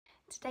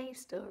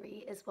Today's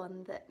story is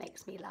one that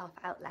makes me laugh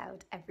out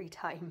loud every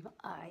time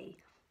I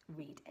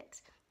read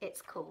it.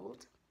 It's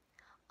called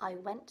I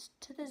Went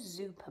to the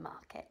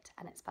Zoopermarket,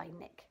 and it's by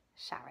Nick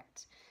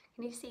Sharratt.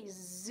 Can you see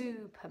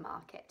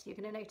Zoopermarket? You're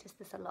going to notice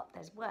this a lot.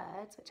 There's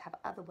words which have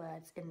other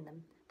words in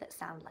them that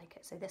sound like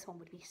it. So this one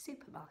would be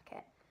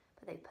supermarket,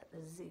 but they put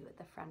the zoo at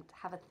the front.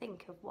 Have a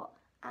think of what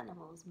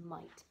animals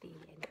might be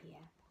in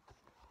here.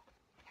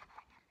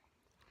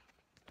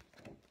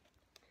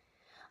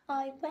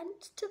 I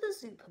went to the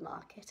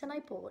Zoopermarket and I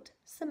bought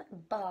some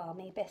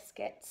balmy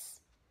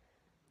biscuits.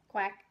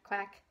 Quack,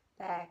 quack,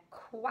 they're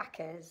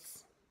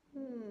quackers.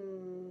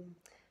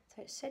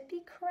 So it should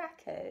be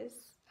crackers.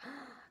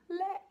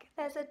 Look,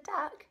 there's a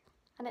duck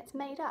and it's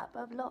made up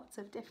of lots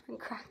of different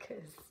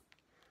crackers.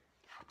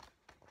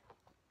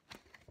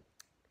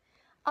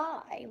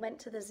 I went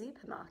to the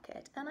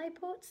Zoopermarket and I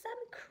bought some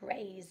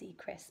crazy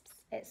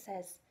crisps. It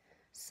says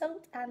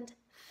salt and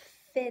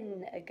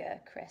vinegar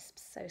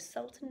crisps. So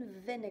salt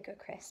and vinegar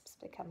crisps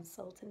become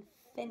salt and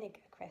vinegar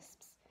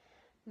crisps.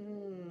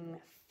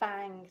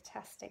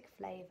 Fantastic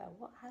flavour.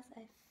 What has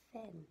a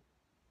fin?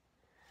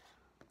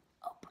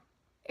 Oh,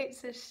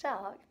 it's a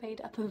shark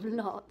made up of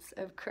lots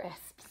of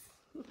crisps.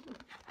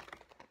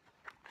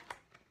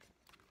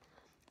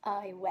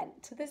 I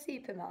went to the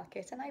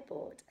supermarket and I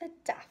bought a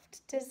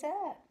daft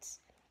dessert.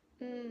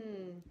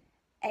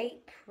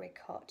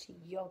 Apricot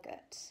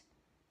yoghurt.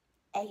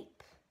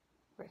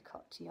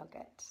 Apricot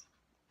yoghurt.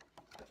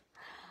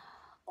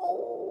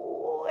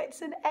 Oh,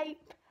 it's an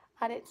ape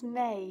and it's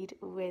made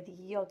with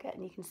yoghurt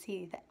and you can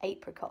see the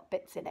apricot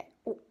bits in it.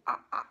 Ooh,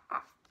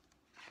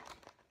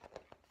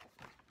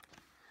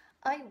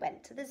 I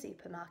went to the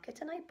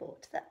supermarket and I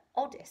bought the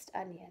oddest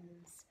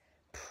onions.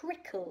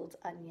 Prickled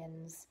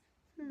onions.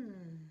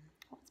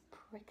 What's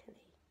prickly?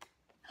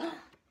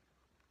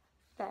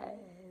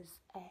 There's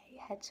a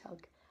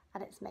hedgehog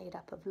and it's made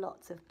up of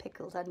lots of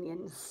pickled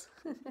onions.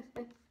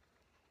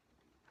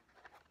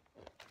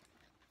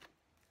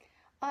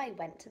 I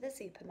went to the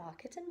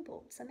supermarket and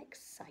bought some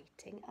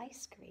exciting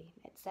ice cream.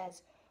 It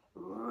says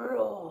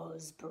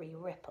raspberry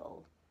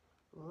ripple.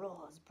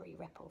 Raspberry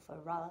ripple for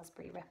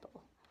raspberry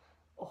ripple.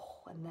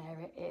 Oh, and there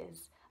it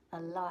is,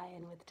 a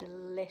lion with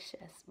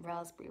delicious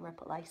raspberry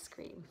ripple ice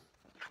cream.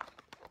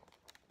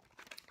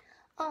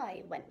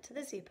 I went to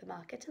the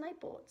supermarket and I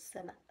bought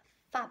some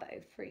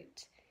Fabo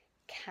fruit.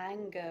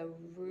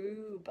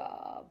 Kangaroo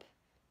barb.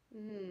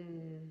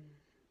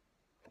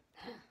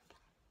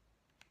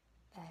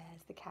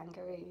 There's the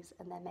kangaroos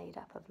and they're made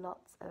up of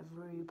lots of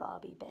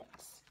rhubarby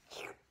bits.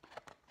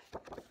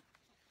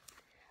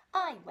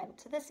 I went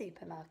to the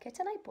supermarket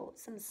and I bought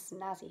some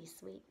snazzy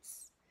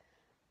sweets.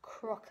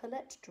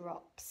 Crocolate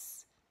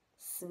drops.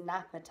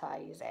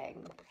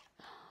 Snappetising.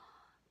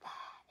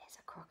 There is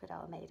a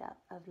crocodile made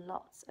up of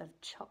lots of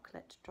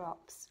chocolate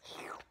drops.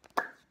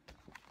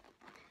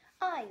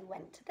 I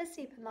went to the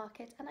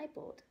supermarket and I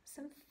bought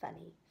some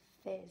funny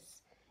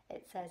fizz.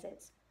 It says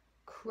it's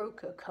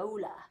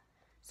Coca-Cola.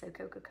 So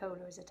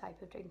Coca-Cola is a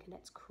type of drink and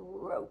it's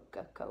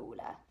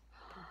Coca-Cola.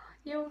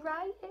 You're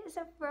right, it's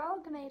a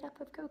frog made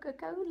up of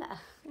Coca-Cola.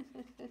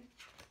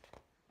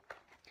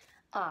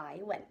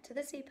 I went to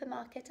the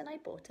supermarket and I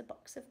bought a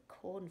box of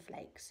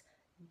cornflakes,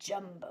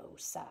 jumbo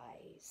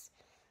size.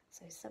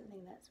 So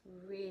something that's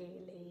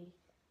really,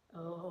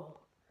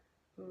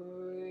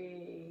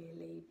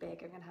 really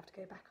big. I'm going to have to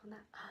go back on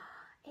that.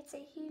 It's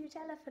a huge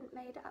elephant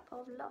made up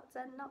of lots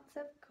and lots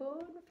of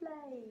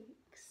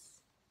cornflakes.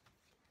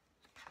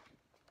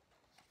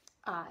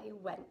 I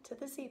went to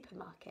the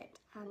supermarket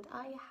and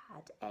I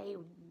had a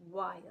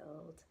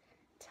wild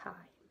time.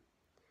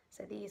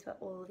 So these were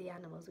all the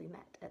animals we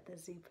met at the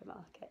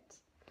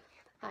Zoopermarket.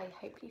 I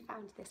hope you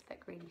found this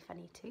book really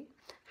funny too.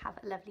 Have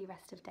a lovely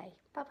rest of day.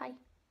 Bye bye.